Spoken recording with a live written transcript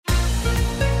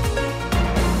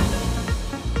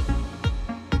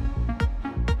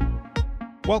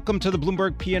Welcome to the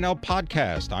Bloomberg P&L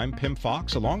podcast. I'm Pim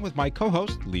Fox, along with my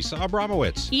co-host, Lisa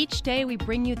Abramowitz. Each day, we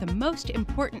bring you the most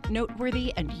important,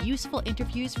 noteworthy, and useful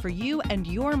interviews for you and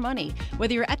your money,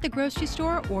 whether you're at the grocery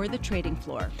store or the trading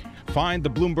floor. Find the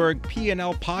Bloomberg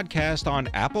P&L podcast on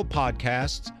Apple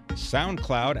Podcasts,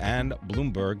 SoundCloud, and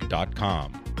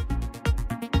Bloomberg.com.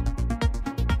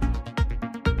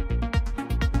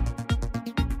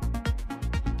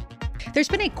 There's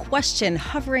been a question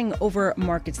hovering over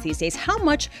markets these days. How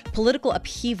much political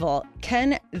upheaval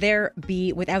can there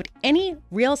be without any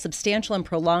real substantial and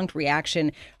prolonged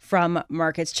reaction from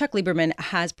markets? Chuck Lieberman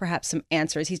has perhaps some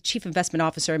answers. He's Chief Investment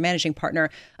Officer and Managing Partner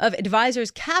of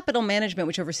Advisors Capital Management,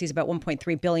 which oversees about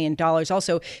 $1.3 billion.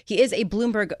 Also, he is a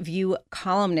Bloomberg View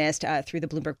columnist through the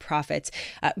Bloomberg Profits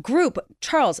Group.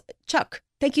 Chuck,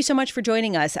 thank you so much for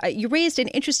joining us. You raised an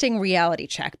interesting reality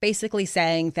check, basically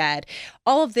saying that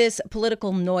all of this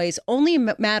political noise only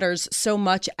matters so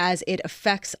much as it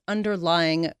affects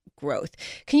underlying growth.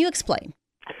 Can you explain?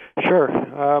 Sure.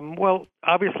 Well,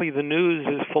 obviously the news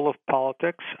is full of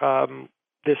politics.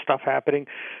 There's stuff happening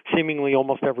seemingly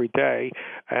almost every day,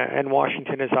 and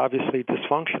Washington is obviously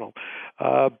dysfunctional.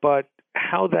 But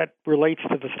how that relates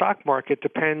to the stock market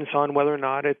depends on whether or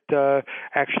not it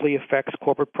actually affects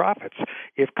corporate profits.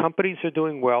 If companies are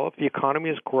doing well, if the economy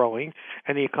is growing,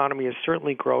 and the economy is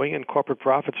certainly growing and corporate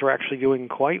profits are actually doing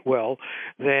quite well,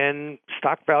 then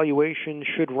stock valuation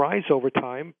should rise over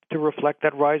time to reflect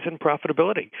that rise in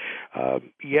profitability.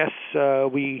 Yes,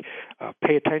 we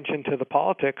pay attention to the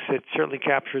politics. It certainly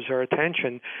captures our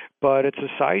attention, but it's a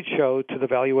sideshow to the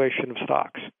valuation of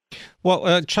stocks.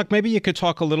 Well, Chuck, maybe you could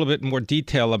talk a little bit more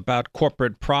detail about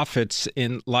corporate profits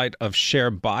in light of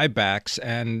share buybacks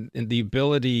and the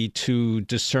ability to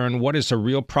discern what is a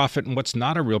real profit and what's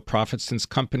not a real profit, since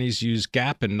companies use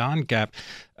GAAP and non-GAAP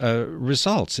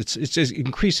results. It's just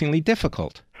increasingly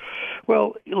difficult.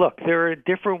 Well, look, there are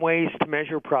different ways to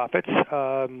measure profits.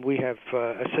 We have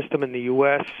a system in the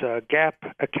U.S., GAAP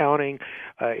accounting.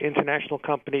 International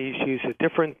companies use a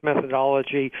different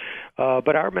methodology,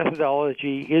 but our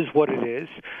methodology is what it is.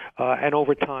 And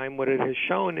over time, what it has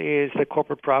shown is that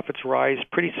corporate profits rise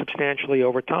pretty substantially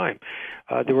over time.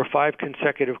 There were 5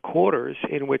 consecutive quarters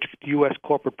in which U.S.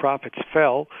 corporate profits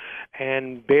fell,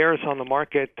 and bears on the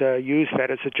market used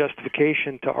that as a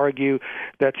justification to argue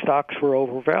that stocks were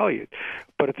overvalued.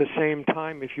 But at the same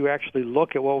time, if you actually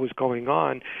look at what was going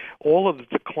on, all of the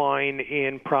decline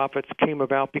in profits came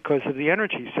about because of the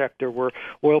energy sector, where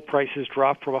oil prices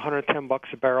dropped from $110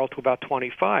 a barrel to about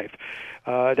 25.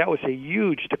 That was a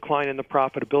huge decline in the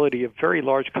profitability of very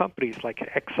large companies like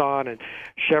Exxon and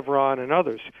Chevron and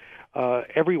others.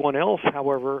 Everyone else,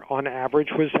 however, on average,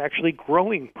 was actually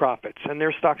growing profits, and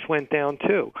their stocks went down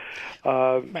too.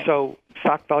 Right. So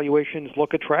stock valuations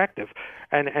look attractive.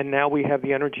 And now we have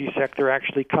the energy sector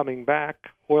actually coming back.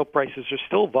 Oil prices are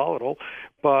still volatile,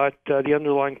 but the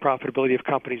underlying profitability of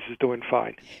companies is doing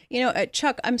fine. You know,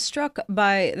 Chuck, I'm struck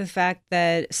by the fact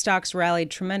that stocks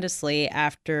rallied tremendously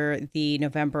after the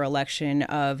November election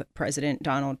of President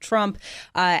Donald Trump.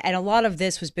 And a lot of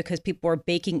this was because people were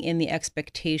baking in the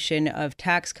expectation of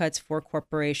tax cuts for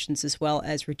corporations as well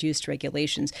as reduced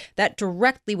regulations. That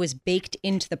directly was baked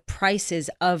into the prices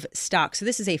of stocks. So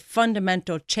this is a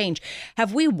fundamental change.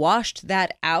 Have we washed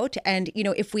that out? And, you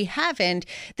know, if we haven't,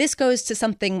 this goes to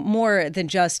something more than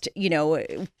just, you know,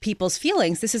 people's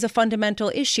feelings. This is a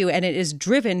fundamental issue, and it is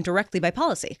driven directly by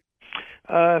policy.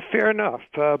 Fair enough,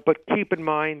 but keep in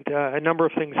mind a number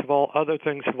of things other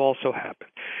things have also happened.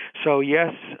 So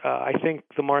yes, I think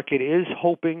the market is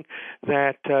hoping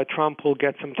that Trump will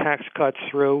get some tax cuts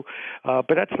through, but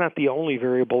that's not the only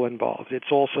variable involved.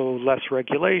 It's also less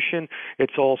regulation.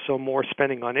 It's also more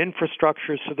spending on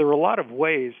infrastructure. So there are a lot of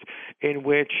ways in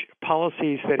which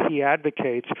policies that he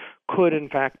advocates could, in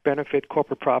fact, benefit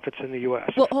corporate profits in the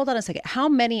U.S. Well, hold on a second. How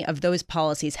many of those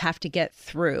policies have to get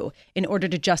through in order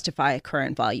to justify current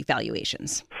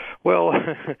valuations? Well,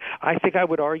 I think I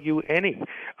would argue any.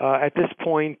 At this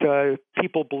point,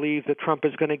 people believe that Trump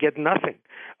is going to get nothing.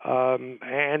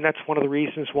 And that's one of the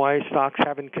reasons why stocks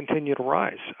haven't continued to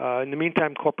rise. In the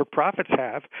meantime, corporate profits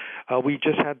have. We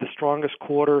just had the strongest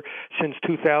quarter since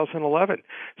 2011.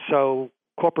 So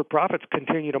corporate profits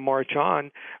continue to march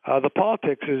on. The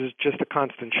politics is just a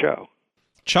constant show.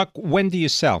 Chuck, when do you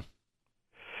sell?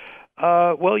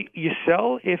 Well, you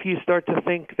sell if you start to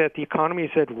think that the economy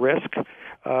is at risk.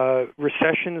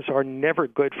 Recessions are never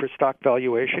good for stock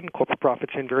valuation. Corporate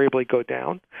profits invariably go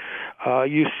down.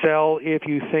 You sell if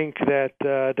you think that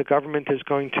the government is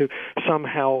going to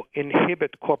somehow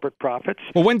inhibit corporate profits.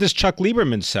 Well, when does Chuck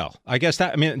Lieberman sell? I guess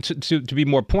that, I mean, to be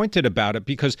more pointed about it,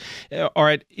 because, all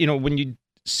right, you know, when you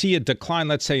see a decline,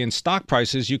 let's say, in stock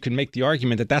prices, you can make the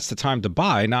argument that that's the time to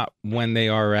buy, not when they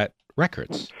are at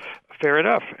records. Fair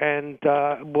enough. And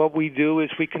what we do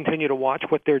is we continue to watch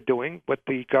what they're doing, what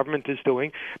the government is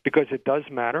doing, because it does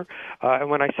matter. And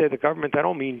when I say the government, I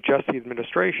don't mean just the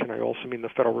administration. I also mean the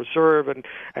Federal Reserve and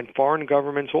foreign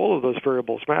governments. All of those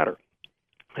variables matter.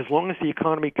 As long as the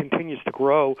economy continues to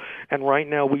grow, and right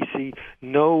now we see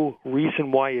no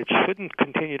reason why it shouldn't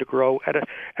continue to grow at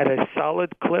a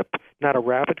solid clip, not a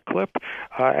rapid clip,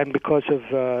 and because of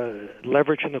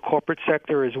leverage in the corporate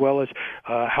sector as well as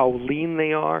how lean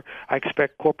they are, I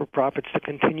expect corporate profits to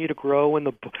continue to grow in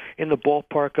the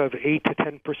ballpark of 8 to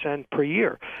 10% per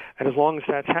year. And as long as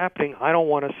that's happening, I don't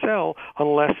want to sell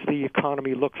unless the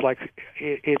economy looks like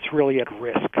it's really at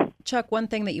risk. Chuck, one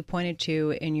thing that you pointed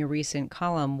to in your recent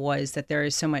column was that there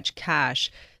is so much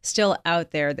cash still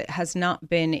out there that has not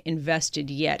been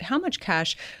invested yet. How much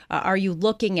cash are you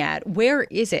looking at? Where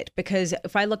is it? Because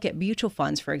if I look at mutual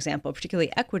funds, for example,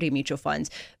 particularly equity mutual funds,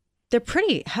 they're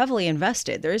pretty heavily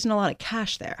invested. There isn't a lot of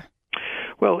cash there.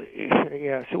 Well,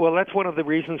 yes. Well, that's one of the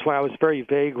reasons why I was very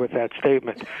vague with that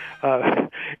statement,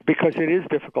 because it is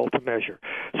difficult to measure.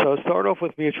 So start off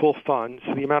with mutual funds.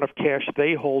 The amount of cash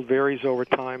they hold varies over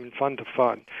time and fund to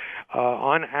fund.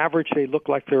 On average, they look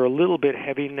like they're a little bit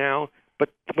heavy now, but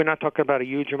we're not talking about a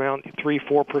huge amount,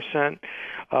 3-4%.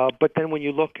 But then when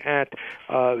you look at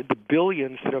the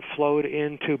billions that have flowed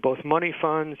into both money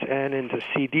funds and into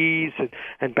CDs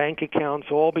and bank accounts,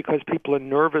 all because people are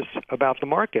nervous about the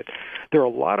market. There are a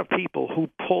lot of people who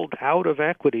pulled out of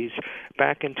equities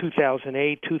back in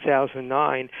 2008,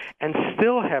 2009, and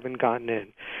still haven't gotten in.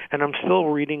 And I'm still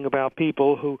reading about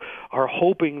people who are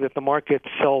hoping that the market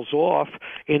sells off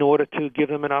in order to give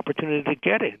them an opportunity to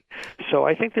get in. So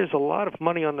I think there's a lot of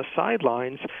money on the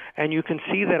sidelines, and you can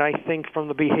see that, I think, from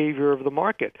the behavior of the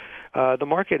market. The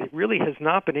market really has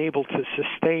not been able to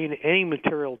sustain any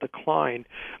material decline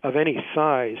of any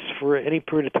size for any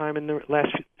period of time in the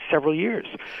last several years.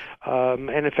 And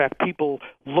in fact, people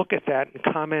look at that and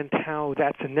comment how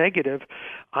that's a negative.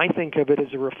 I think of it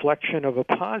as a reflection of a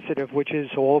positive, which is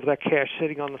all of that cash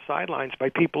sitting on the sidelines by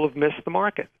people who've missed the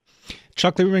market.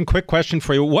 Chuck Lieberman, quick question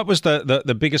for you. What was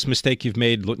the biggest mistake you've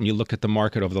made when you look at the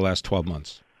market over the last 12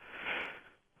 months?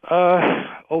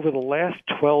 Over the last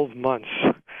 12 months,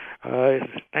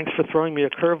 thanks for throwing me a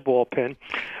curveball, Pin.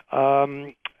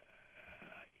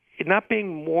 Not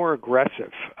being more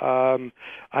aggressive.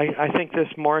 I think this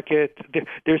market,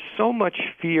 there's so much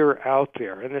fear out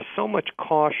there, and there's so much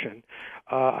caution.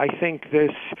 I think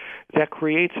that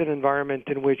creates an environment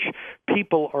in which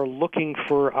people are looking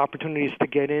for opportunities to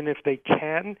get in if they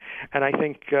can, and I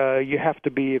think you have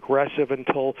to be aggressive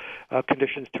until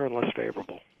conditions turn less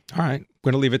favorable. All right.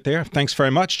 Going to leave it there. Thanks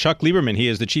very much. Chuck Lieberman, he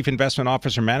is the Chief Investment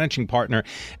Officer, Managing Partner,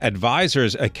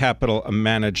 Advisors Capital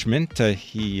Management.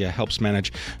 He helps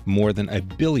manage more than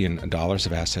 $1 billion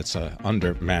of assets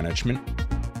under management.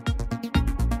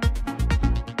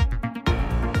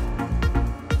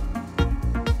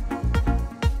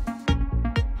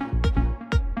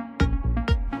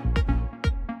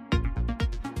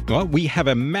 Well, we have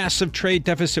a massive trade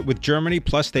deficit with Germany,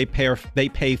 plus they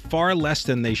pay far less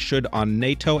than they should on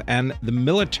NATO and the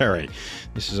military.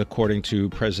 This is according to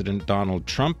President Donald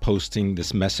Trump, posting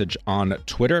this message on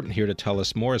Twitter. Here to tell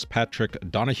us more is Patrick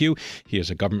Donahue. He is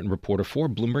a government reporter for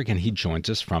Bloomberg, and he joins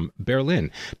us from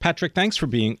Berlin. Patrick, thanks for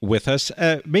being with us.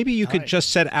 Maybe you could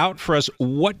just set out for us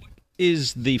what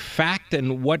is the fact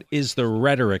and what is the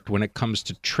rhetoric when it comes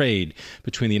to trade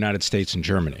between the United States and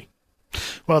Germany?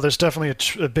 Well, there's definitely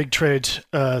a big trade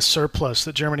surplus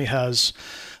that Germany has,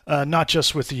 not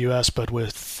just with the U.S., but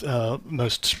with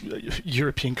most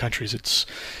European countries. It's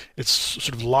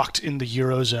sort of locked in the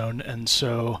Eurozone, and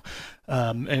so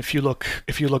and if you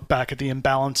look back at the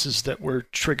imbalances that were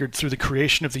triggered through the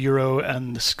creation of the euro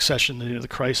and the succession, the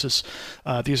crisis,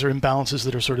 these are imbalances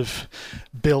that are sort of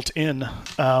built in.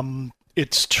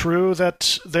 It's true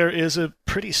that there is a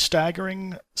pretty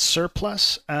staggering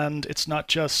surplus, and it's not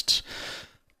just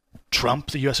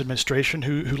Trump, the U.S. administration,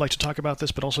 who like to talk about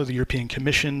this, but also the European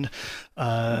Commission,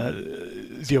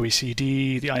 the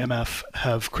OECD, the IMF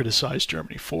have criticized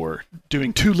Germany for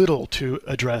doing too little to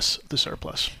address the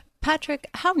surplus. Patrick,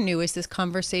 how new is this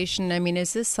conversation? I mean,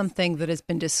 is this something that has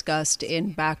been discussed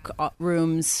in back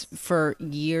rooms for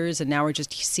years, and now we're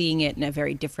just seeing it in a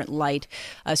very different light,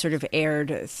 sort of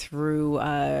aired through,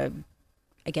 I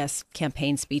guess,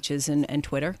 campaign speeches and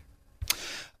Twitter?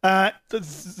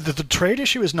 The trade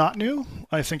issue is not new.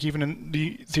 I think even in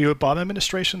the Obama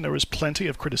administration, there was plenty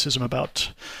of criticism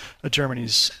about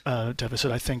Germany's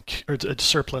deficit, I think, or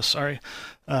surplus, sorry.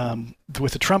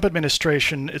 With the Trump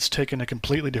administration, it's taken a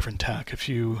completely different tack. If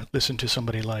you listen to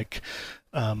somebody like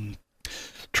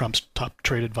Trump's top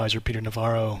trade advisor, Peter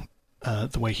Navarro,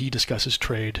 the way he discusses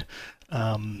trade,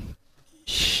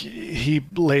 he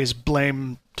lays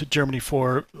blame to Germany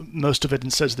for most of it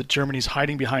and says that Germany's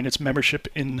hiding behind its membership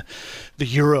in the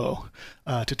euro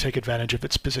to take advantage of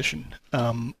its position,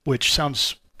 which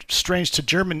sounds strange to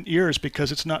German ears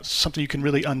because it's not something you can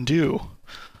really undo.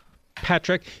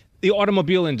 Patrick, the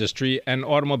automobile industry and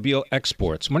automobile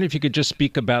exports. I wonder if you could just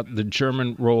speak about the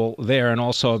German role there and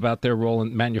also about their role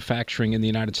in manufacturing in the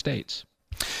United States.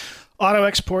 Auto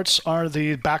exports are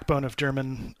the backbone of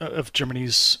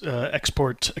Germany's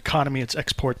export economy, its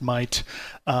export might.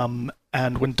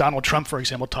 And when Donald Trump, for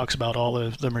example, talks about all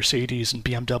of the Mercedes and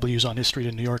BMWs on his street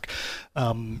in New York,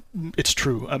 it's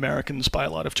true. Americans buy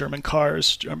a lot of German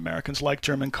cars. Americans like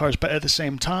German cars. But at the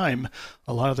same time,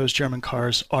 a lot of those German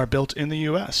cars are built in the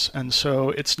U.S. And so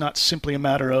it's not simply a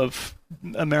matter of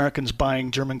Americans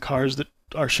buying German cars that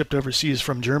are shipped overseas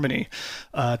from Germany.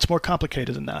 It's more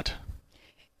complicated than that.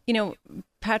 You know,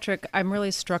 Patrick, I'm really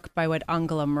struck by what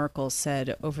Angela Merkel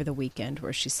said over the weekend,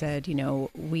 where she said, you know,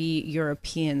 we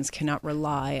Europeans cannot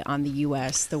rely on the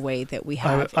U.S. the way that we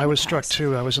have. I was struck,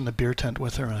 too. I was in the beer tent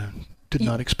with her. I did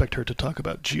not expect her to talk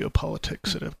about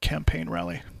geopolitics at a campaign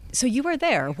rally. So you were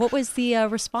there. What was the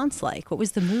response like? What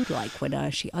was the mood like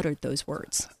when she uttered those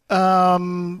words?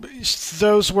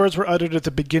 Those words were uttered at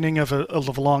the beginning of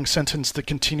a long sentence that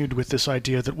continued with this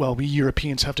idea that, well, we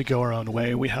Europeans have to go our own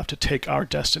way. We have to take our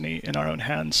destiny in our own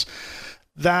hands.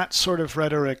 That sort of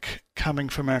rhetoric coming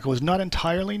from Merkel is not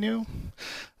entirely new.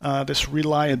 This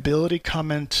reliability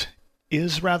comment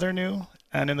is rather new.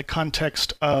 And in the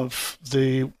context of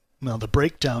the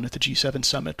breakdown at the G7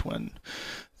 summit when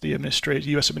the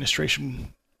U.S.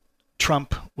 administration,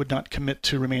 Trump, would not commit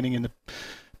to remaining in the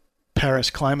Paris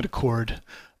Climate Accord,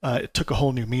 it took a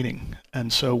whole new meaning.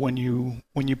 And so when you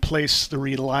place the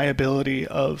reliability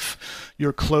of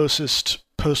your closest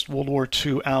post-World War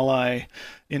II ally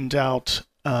in doubt,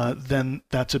 then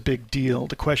that's a big deal.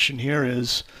 The question here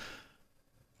is,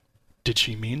 did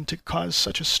she mean to cause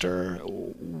such a stir?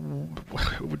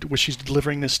 Was she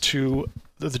delivering this to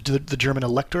the German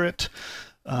electorate?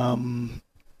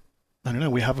 I don't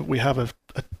know. We have a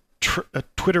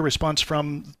Twitter response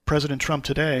from President Trump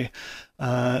today.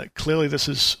 Clearly, this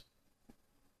has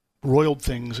roiled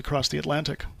things across the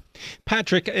Atlantic.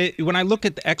 Patrick, when I look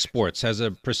at the exports as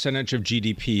a percentage of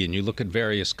GDP and you look at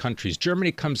various countries,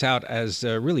 Germany comes out as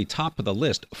really top of the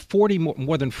list. More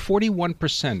than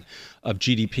 41% of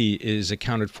GDP is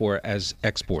accounted for as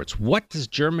exports. What does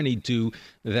Germany do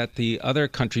that the other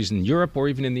countries in Europe or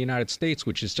even in the United States,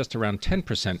 which is just around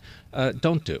 10%,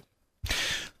 don't do?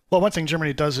 Well, one thing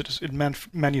Germany does is it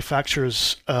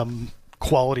manufactures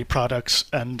quality products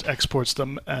and exports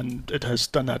them, and it has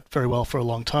done that very well for a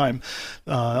long time.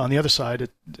 On the other side,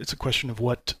 it's a question of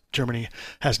what Germany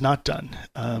has not done.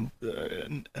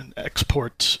 An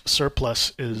export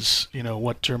surplus is,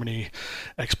 what Germany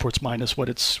exports minus what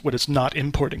it's not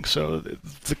importing. So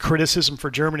the criticism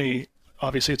for Germany,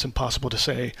 obviously, it's impossible to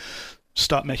say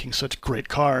stop making such great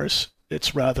cars.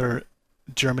 It's rather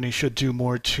Germany should do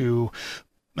more to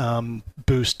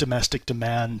boost domestic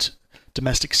demand,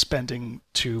 domestic spending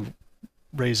to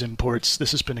raise imports.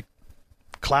 This has been a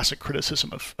classic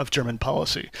criticism of German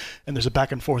policy. And there's a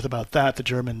back and forth about that. The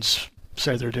Germans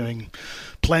say they're doing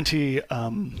plenty.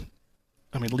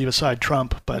 Leave aside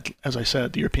Trump, but as I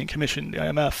said, the European Commission, the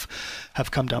IMF,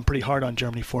 have come down pretty hard on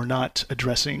Germany for not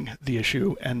addressing the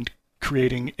issue and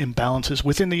creating imbalances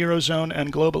within the Eurozone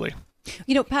and globally.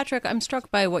 Patrick, I'm struck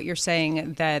by what you're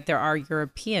saying, that there are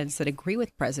Europeans that agree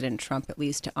with President Trump, at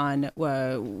least on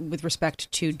with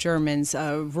respect to Germans'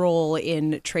 role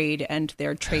in trade and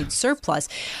their trade surplus.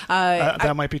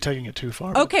 That might be taking it too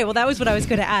far. Okay, well, that was what I was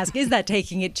going to ask. Is that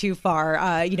taking it too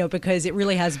far? Because it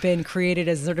really has been created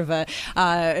as sort of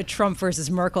a Trump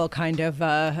versus Merkel kind of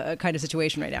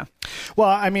situation right now.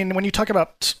 Well, when you talk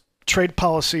about trade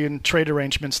policy and trade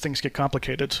arrangements, things get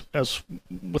complicated, as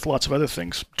with lots of other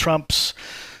things. Trump's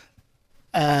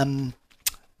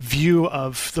view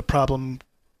of the problem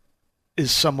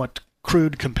is somewhat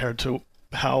crude compared to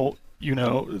how,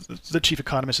 the chief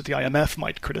economist at the IMF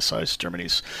might criticize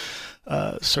Germany's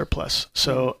surplus.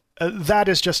 So that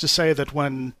is just to say that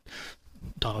when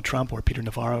Donald Trump or Peter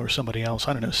Navarro or somebody else,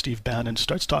 Steve Bannon,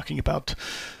 starts talking about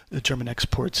the German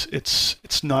exports,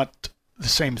 it's not the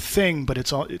same thing, but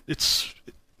it's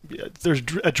there's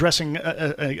addressing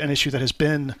an issue that has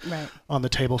been on the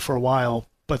table for a while,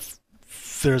 but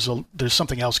there's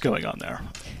something else going on there.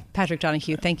 Patrick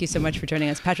Donahue, thank you so much for joining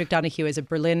us. Patrick Donahue is a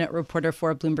Berlin reporter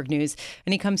for Bloomberg News,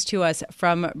 and he comes to us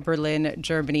from Berlin,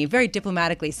 Germany, very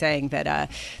diplomatically saying that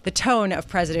the tone of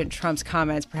President Trump's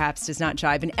comments perhaps does not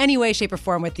jive in any way, shape, or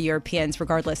form with the Europeans,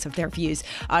 regardless of their views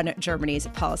on Germany's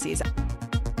policies.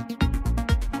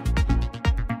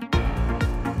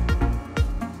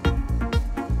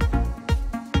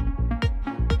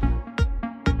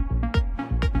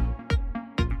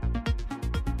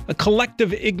 A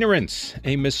collective ignorance,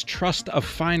 a mistrust of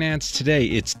finance today.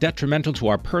 It's detrimental to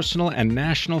our personal and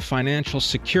national financial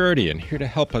security. And here to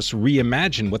help us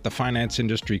reimagine what the finance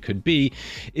industry could be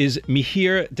is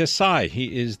Mihir Desai.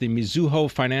 He is the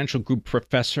Mizuho Financial Group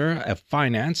Professor of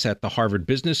Finance at the Harvard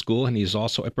Business School, and he's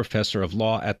also a professor of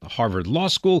law at the Harvard Law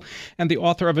School and the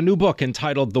author of a new book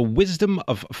entitled The Wisdom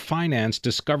of Finance,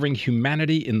 Discovering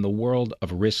Humanity in the World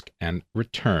of Risk and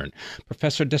Return.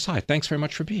 Professor Desai, thanks very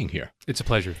much for being here. It's a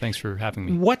pleasure. Thanks for having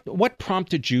me. What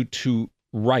prompted you to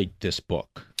write this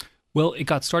book? Well, it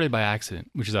got started by accident,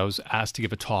 which is I was asked to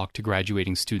give a talk to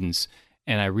graduating students,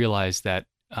 and I realized that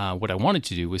what I wanted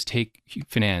to do was take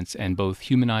finance and both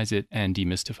humanize it and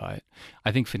demystify it.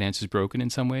 I think finance is broken in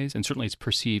some ways, and certainly it's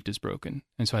perceived as broken.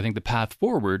 And so I think the path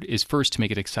forward is first to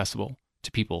make it accessible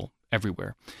to people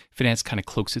everywhere. Finance kind of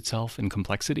cloaks itself in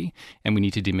complexity, and we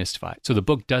need to demystify it. So the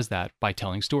book does that by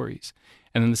telling stories.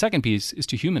 And then the second piece is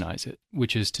to humanize it,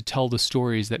 which is to tell the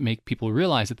stories that make people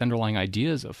realize that the underlying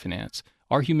ideas of finance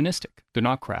are humanistic. They're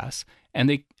not crass, and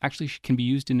they actually can be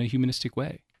used in a humanistic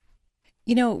way.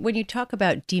 You know, when you talk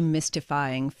about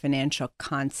demystifying financial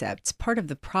concepts, part of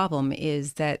the problem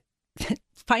is that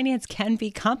finance can be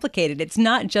complicated. It's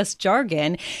not just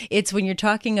jargon. It's when you're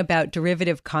talking about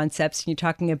derivative concepts and you're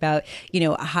talking about,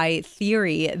 high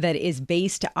theory that is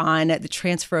based on the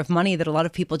transfer of money that a lot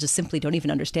of people just simply don't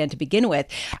even understand to begin with.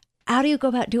 How do you go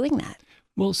about doing that?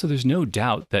 Well, so there's no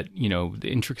doubt that, the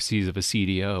intricacies of a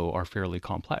CDO are fairly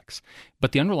complex,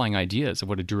 but the underlying ideas of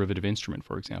what a derivative instrument,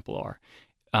 for example, are.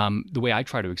 The way I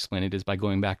try to explain it is by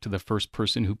going back to the first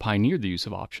person who pioneered the use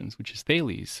of options, which is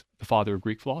Thales, the father of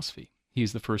Greek philosophy.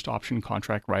 He's the first option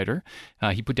contract writer.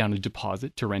 He put down a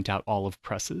deposit to rent out olive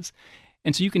presses.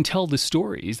 And so you can tell the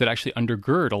stories that actually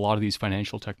undergird a lot of these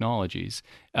financial technologies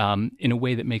in a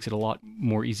way that makes it a lot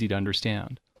more easy to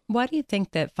understand. Why do you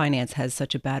think that finance has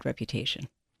such a bad reputation?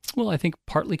 Well, I think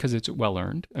partly because it's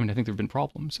well-earned. I think there have been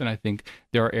problems. And I think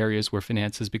there are areas where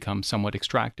finance has become somewhat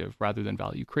extractive rather than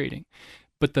value-creating.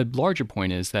 But the larger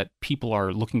point is that people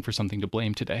are looking for something to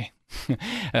blame today.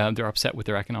 They're upset with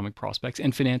their economic prospects,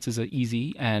 and finance is an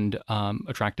easy and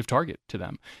attractive target to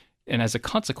them. And as a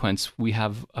consequence, we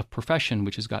have a profession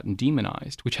which has gotten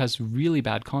demonized, which has really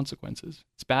bad consequences.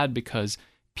 It's bad because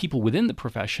people within the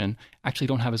profession actually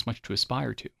don't have as much to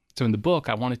aspire to. So in the book,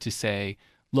 I wanted to say,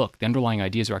 look, the underlying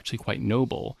ideas are actually quite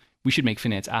noble. We should make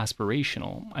finance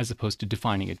aspirational as opposed to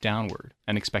defining it downward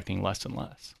and expecting less and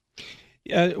less.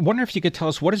 I wonder if you could tell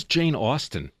us, what does Jane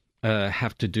Austen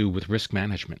have to do with risk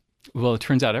management? Well, it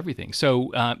turns out everything.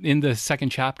 So in the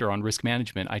second chapter on risk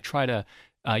management, I try to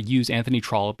use Anthony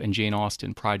Trollope and Jane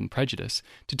Austen, Pride and Prejudice,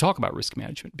 to talk about risk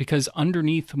management, because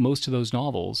underneath most of those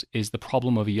novels is the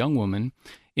problem of a young woman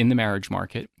in the marriage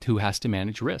market who has to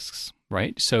manage risks,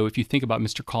 right? So if you think about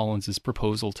Mr. Collins's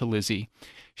proposal to Lizzie,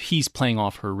 he's playing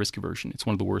off her risk aversion. It's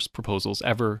one of the worst proposals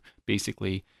ever,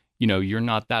 basically. You're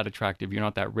not that attractive, you're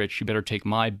not that rich, you better take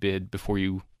my bid before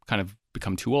you kind of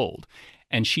become too old.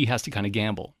 And she has to kind of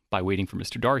gamble by waiting for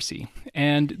Mr. Darcy.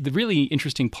 And the really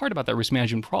interesting part about that risk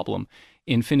management problem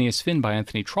in Phineas Finn by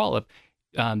Anthony Trollope,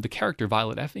 the character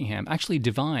Violet Effingham actually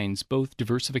divines both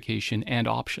diversification and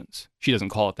options. She doesn't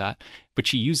call it that, but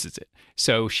she uses it.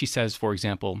 So she says, for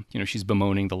example, she's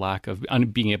bemoaning the lack of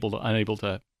unable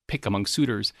to pick among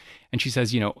suitors. And she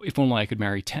says, if only I could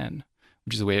marry 10.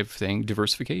 Which is a way of saying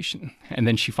diversification. And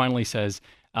then she finally says,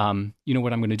 what I'm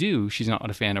going to do? She's not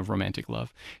a fan of romantic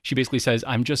love. She basically says,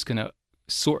 I'm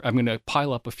going to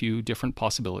pile up a few different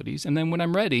possibilities. And then when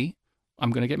I'm ready, I'm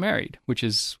going to get married, which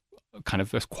is kind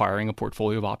of acquiring a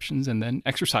portfolio of options and then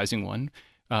exercising one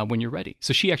when you're ready.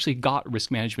 So she actually got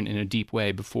risk management in a deep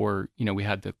way before, we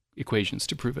had the equations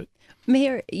to prove it.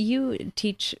 Mihir, you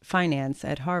teach finance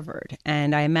at Harvard,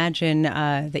 and I imagine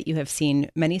that you have seen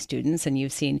many students and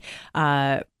you've seen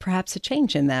perhaps a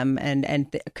change in them and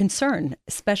a concern,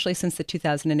 especially since the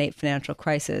 2008 financial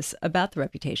crisis, about the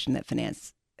reputation that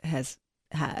finance has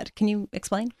had. Can you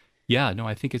explain? Yeah, no,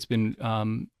 I think it's been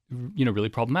really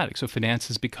problematic. So finance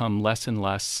has become less and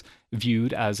less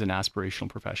viewed as an aspirational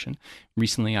profession.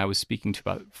 Recently, I was speaking to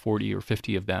about 40 or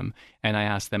 50 of them, and I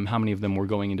asked them how many of them were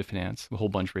going into finance. A whole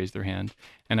bunch raised their hand.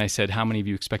 And I said, how many of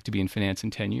you expect to be in finance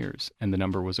in 10 years? And the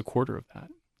number was a quarter of that,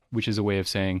 which is a way of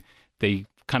saying they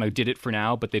kind of did it for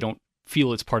now, but they don't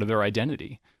feel it's part of their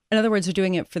identity. In other words, they're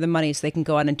doing it for the money so they can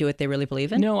go out and do what they really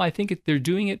believe in? No, I think they're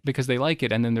doing it because they like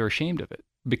it, and then they're ashamed of it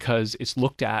because it's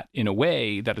looked at in a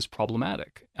way that is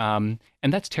problematic. And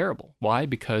that's terrible. Why?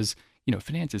 Because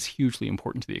finance is hugely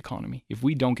important to the economy. If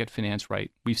we don't get finance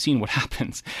right, we've seen what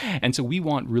happens. And so we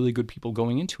want really good people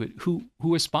going into it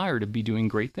who aspire to be doing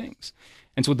great things.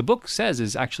 And so what the book says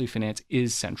is actually finance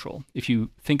is central. If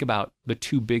you think about the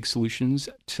two big solutions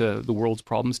to the world's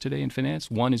problems today in finance,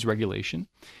 one is regulation,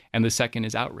 and the second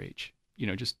is outrage,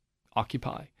 just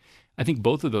occupy. I think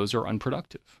both of those are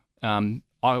unproductive.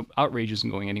 Outrage isn't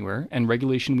going anywhere, and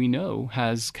regulation, we know,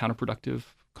 has counterproductive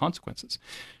consequences.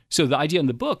 So the idea in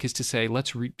the book is to say,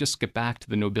 let's just get back to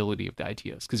the nobility of the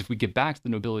ideas. Because if we get back to the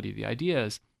nobility of the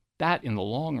ideas, that in the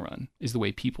long run is the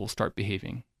way people start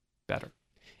behaving better.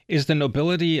 Is the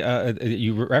nobility,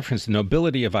 you referenced the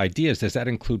nobility of ideas, does that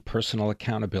include personal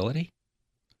accountability?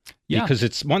 Yeah. Because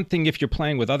it's one thing if you're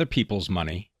playing with other people's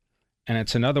money, and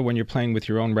it's another when you're playing with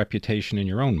your own reputation and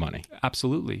your own money.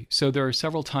 Absolutely. So there are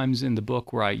several times in the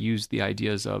book where I use the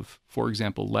ideas of, for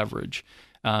example, leverage,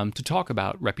 to talk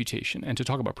about reputation and to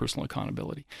talk about personal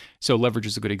accountability. So leverage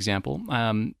is a good example.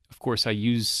 Of course, I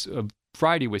use a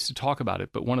variety of ways to talk about it,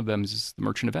 but one of them is the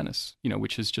Merchant of Venice,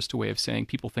 which is just a way of saying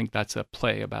people think that's a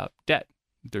play about debt.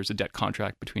 There's a debt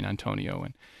contract between Antonio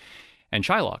and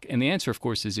Shylock. And the answer, of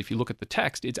course, is if you look at the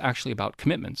text, it's actually about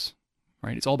commitments,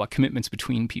 right? It's all about commitments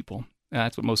between people.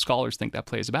 That's what most scholars think that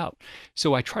play is about.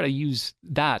 So I try to use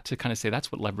that to kind of say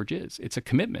that's what leverage is. It's a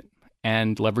commitment.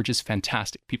 And leverage is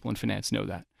fantastic. People in finance know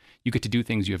that. You get to do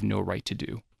things you have no right to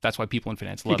do. That's why people in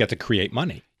finance love it. You get to create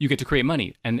money. You get to create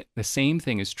money. And the same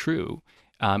thing is true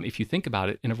if you think about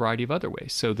it in a variety of other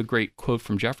ways. So the great quote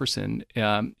from Jefferson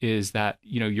is that,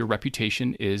 your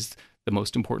reputation is the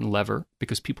most important lever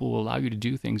because people will allow you to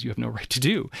do things you have no right to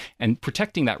do. And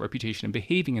protecting that reputation and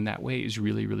behaving in that way is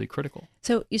really, really critical.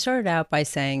 So you started out by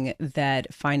saying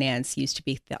that finance used to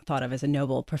be thought of as a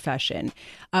noble profession.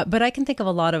 But I can think of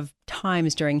a lot of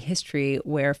times during history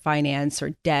where finance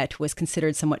or debt was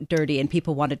considered somewhat dirty and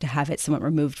people wanted to have it somewhat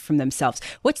removed from themselves.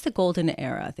 What's the golden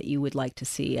era that you would like to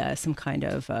see some kind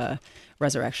of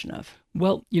resurrection of?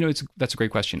 Well, that's a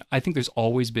great question. I think there's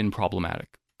always been problematic,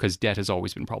 because debt has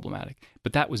always been problematic.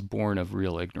 But that was born of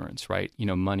real ignorance, right?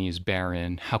 Money is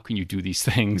barren. How can you do these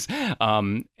things?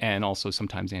 And also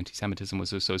sometimes anti-Semitism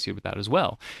was associated with that as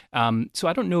well. So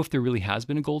I don't know if there really has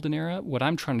been a golden era. What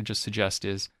I'm trying to just suggest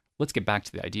is let's get back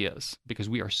to the ideas because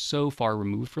we are so far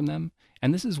removed from them.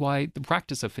 And this is why the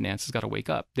practice of finance has got to wake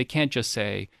up. They can't just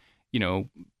say,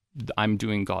 I'm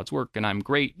doing God's work and I'm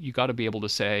great. You got to be able to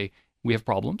say, we have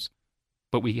problems,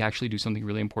 but we actually do something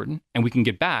really important, and we can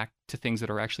get back to things that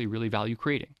are actually really value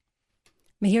creating.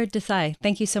 Mihir Desai,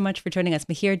 thank you so much for joining us.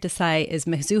 Mihir Desai is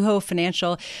Mizuho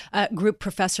Financial Group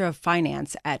Professor of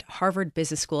Finance at Harvard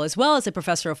Business School, as well as a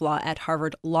Professor of Law at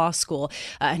Harvard Law School.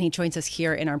 And he joins us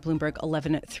here in our Bloomberg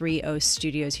 1130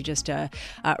 studios. He just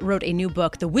wrote a new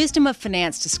book, The Wisdom of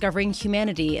Finance, Discovering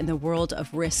Humanity in the World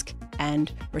of Risk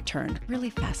and Return. Really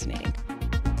fascinating.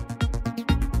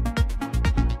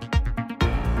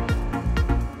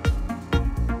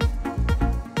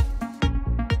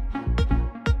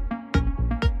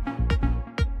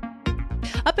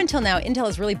 Up until now, Intel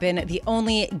has really been the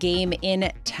only game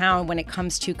in town when it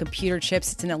comes to computer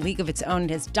chips. It's in a league of its own.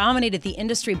 It has dominated the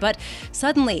industry, but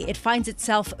suddenly it finds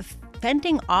itself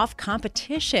fending off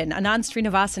competition. Anand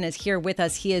Srinivasan is here with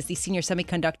us. He is the senior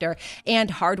semiconductor and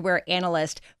hardware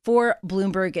analyst for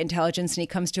Bloomberg Intelligence, and he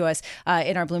comes to us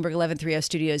in our Bloomberg 1130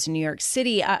 studios in New York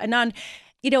City. Anand,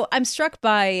 I'm struck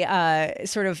by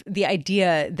sort of the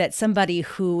idea that somebody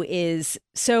who is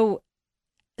so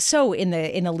in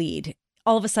the lead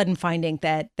all of a sudden finding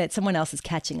that someone else is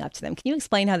catching up to them. Can you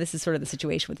explain how this is sort of the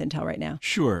situation with Intel right now?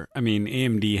 Sure. I mean,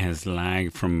 AMD has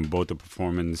lagged from both a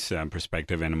performance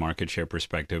perspective and a market share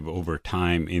perspective over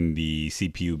time in the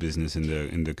CPU business,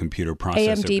 in the computer processor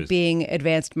AMD business. being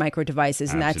Advanced Micro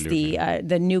Devices, and Absolutely. that's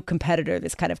the new competitor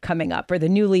that's kind of coming up, or the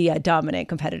newly dominant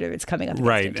competitor that's coming up.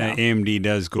 Right. Intel. AMD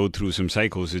does go through some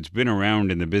cycles. It's been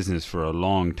around in the business for a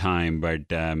long time, but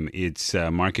its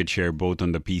market share both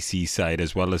on the PC side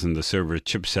as well as on the server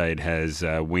chip side has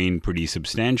waned pretty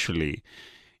substantially.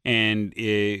 And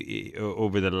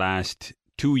over the last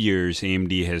 2 years,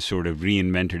 AMD has sort of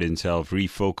reinvented itself,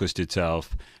 refocused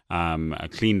itself,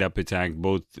 cleaned up its act,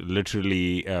 both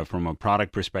literally from a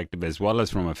product perspective as well as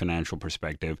from a financial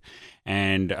perspective.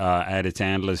 And at its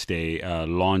Analyst Day,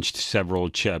 launched several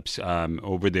chips.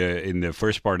 In the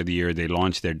first part of the year, they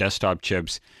launched their desktop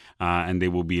chips, and they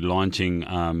will be launching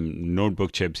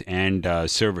notebook chips and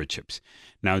server chips.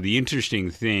 Now, the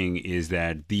interesting thing is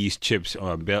that these chips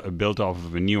are built off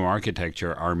of a new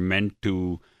architecture, are meant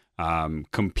to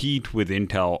compete with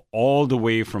Intel all the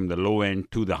way from the low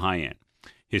end to the high end.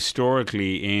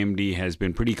 Historically, AMD has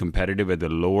been pretty competitive at the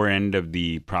lower end of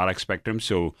the product spectrum.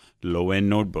 So low-end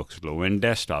notebooks, low-end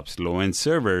desktops, low-end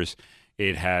servers.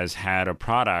 It has had a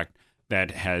product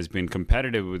that has been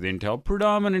competitive with Intel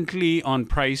predominantly on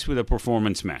price with a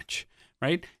performance match.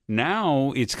 Right?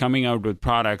 Now it's coming out with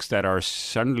products that are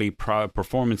suddenly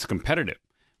performance competitive,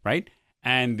 right?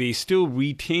 And they still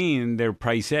retain their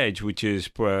price edge, which is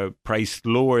priced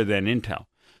lower than Intel.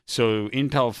 So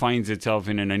Intel finds itself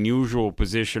in an unusual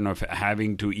position of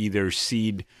having to either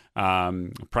cede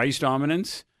price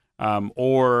dominance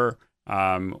or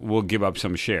will give up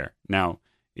some share. Now,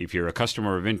 if you're a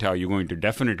customer of Intel, you're going to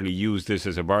definitely use this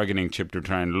as a bargaining chip to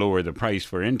try and lower the price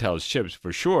for Intel's chips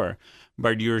for sure.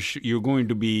 But you're going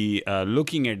to be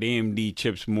looking at AMD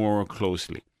chips more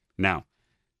closely. Now,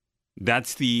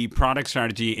 that's the product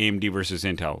strategy, AMD versus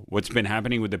Intel. What's been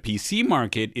happening with the PC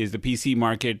market is the PC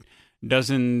market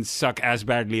doesn't suck as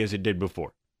badly as it did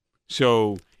before.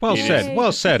 So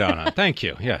well said, Anna. Thank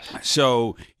you. Yes.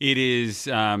 So it is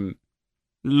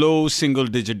low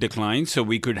single-digit decline. So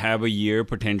we could have a year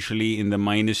potentially in the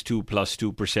 -2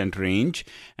 +2% range,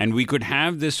 and we could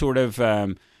have this sort of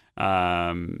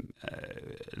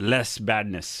less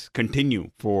badness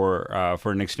continue for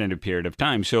an extended period of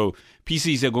time. So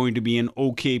PCs are going to be an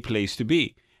okay place to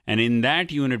be. And in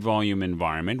that unit volume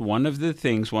environment, one of the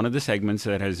segments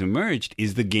that has emerged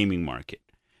is the gaming market.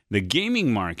 The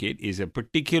gaming market is a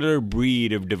particular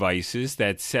breed of devices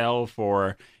that sell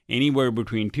for anywhere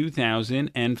between $2,000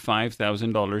 and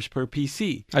 $5,000 per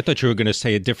PC. I thought you were going to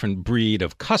say a different breed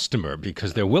of customer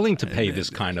because they're willing to pay this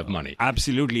kind of money.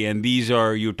 Absolutely. And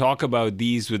you talk about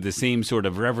these with the same sort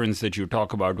of reverence that you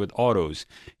talk about with autos.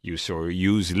 You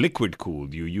use liquid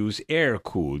cooled, you use air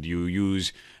cooled, you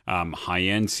use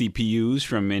high-end CPUs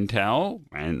from Intel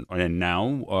and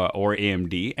now or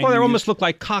AMD. And they almost look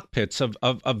like cockpits of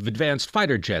advanced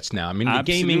fighter jets now. I mean, the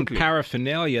gaming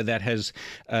paraphernalia that has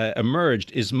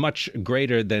emerged is much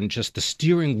greater than just the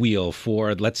steering wheel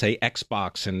for, let's say,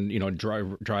 Xbox and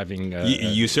driving.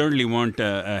 You certainly want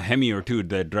a Hemi or two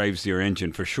that drives your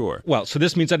engine for sure. Well, so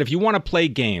this means that if you want to play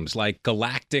games like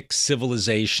Galactic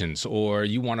Civilizations, or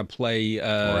you want to play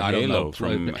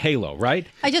Halo, right?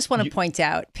 I just want to point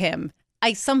out, Pim,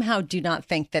 I somehow do not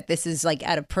think that this is like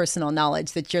out of personal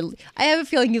knowledge that I have a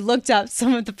feeling you looked up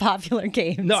some of the popular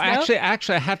games. No, actually,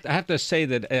 I have to say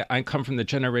that I come from the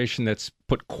generation that's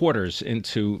put quarters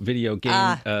into video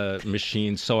game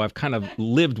machines, so I've kind of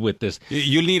lived with this.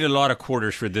 You'll need a lot of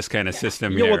quarters for this kind of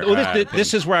system.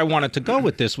 This is where I wanted to go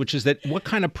with this, which is that what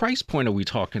kind of price point are we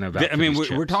talking about?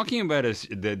 We're talking about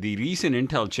the recent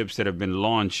Intel chips that have been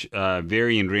launched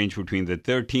vary in range between the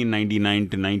 $1,399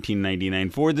 to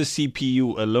 $1,999 for the CPU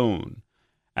alone.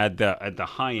 At the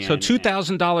high end, so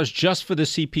 $2,000 just for the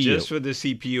CPU. Just for the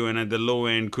CPU, and at the low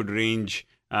end could range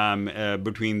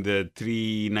between the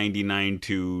 $399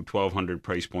 to $1,200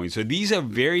 price point. So these are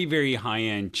very, very high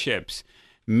end chips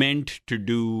meant to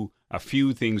do a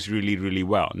few things really, really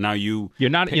well. Now you're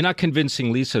not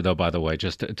convincing Lisa though, by the way,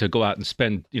 just to go out and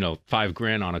spend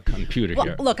 $5,000 on a computer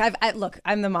here. Look,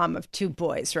 I'm the mom of two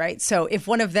boys, right? So if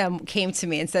one of them came to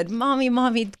me and said, "Mommy,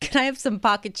 can I have some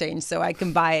pocket change so I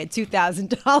can buy a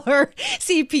 $2,000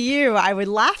 CPU?" I would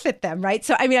laugh at them, right?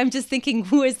 So I'm just thinking,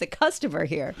 who is the customer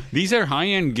here? These are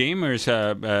high-end gamers,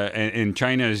 and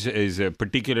China is a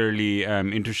particularly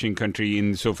interesting country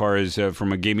insofar as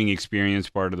from a gaming experience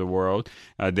part of the world.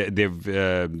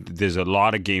 There's a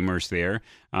lot of gamers there.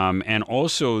 And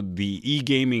also the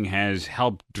e-gaming has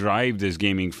helped drive this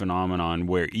gaming phenomenon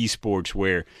where esports,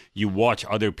 where you watch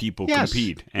other people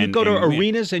compete. And you go to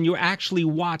arenas and you actually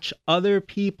watch other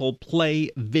people play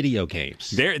video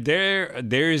games.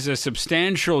 There is a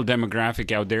substantial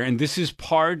demographic out there, and this is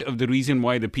part of the reason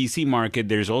why the PC market,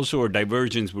 there's also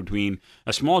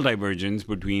a small divergence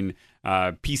between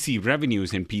PC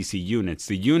revenues and PC units.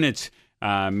 The units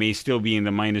may still be in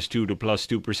the -2 to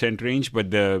 +2% range,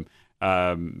 but the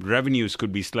revenues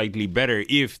could be slightly better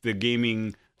if the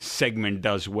gaming segment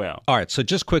does well. All right. So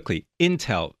just quickly,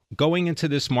 Intel going into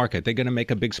this market, they're going to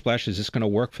make a big splash. Is this going to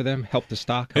work for them? Help the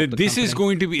stock? Help the This company? is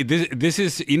going to be this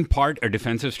is in part a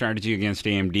defensive strategy against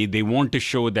AMD. They want to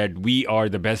show that we are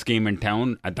the best game in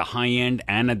town at the high end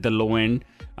and at the low end,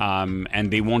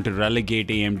 and they want to relegate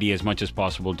AMD as much as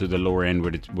possible to the lower end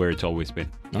where it's always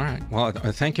been. All right. Well,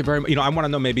 thank you very much. I want to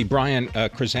know, maybe Brian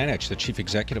Krzanich, the chief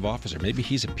executive officer, maybe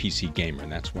he's a PC gamer,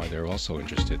 and that's why they're also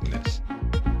interested in this.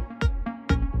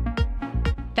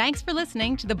 Thanks for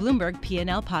listening to the Bloomberg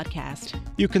P&L podcast.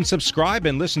 You can subscribe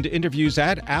and listen to interviews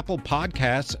at Apple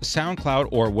Podcasts, SoundCloud,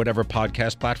 or whatever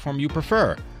podcast platform you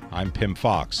prefer. I'm Pim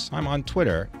Fox. I'm on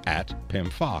Twitter at Pim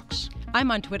Fox.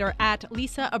 I'm on Twitter at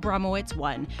Lisa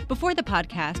Abramowitz1. Before the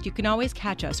podcast, you can always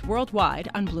catch us worldwide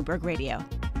on Bloomberg Radio.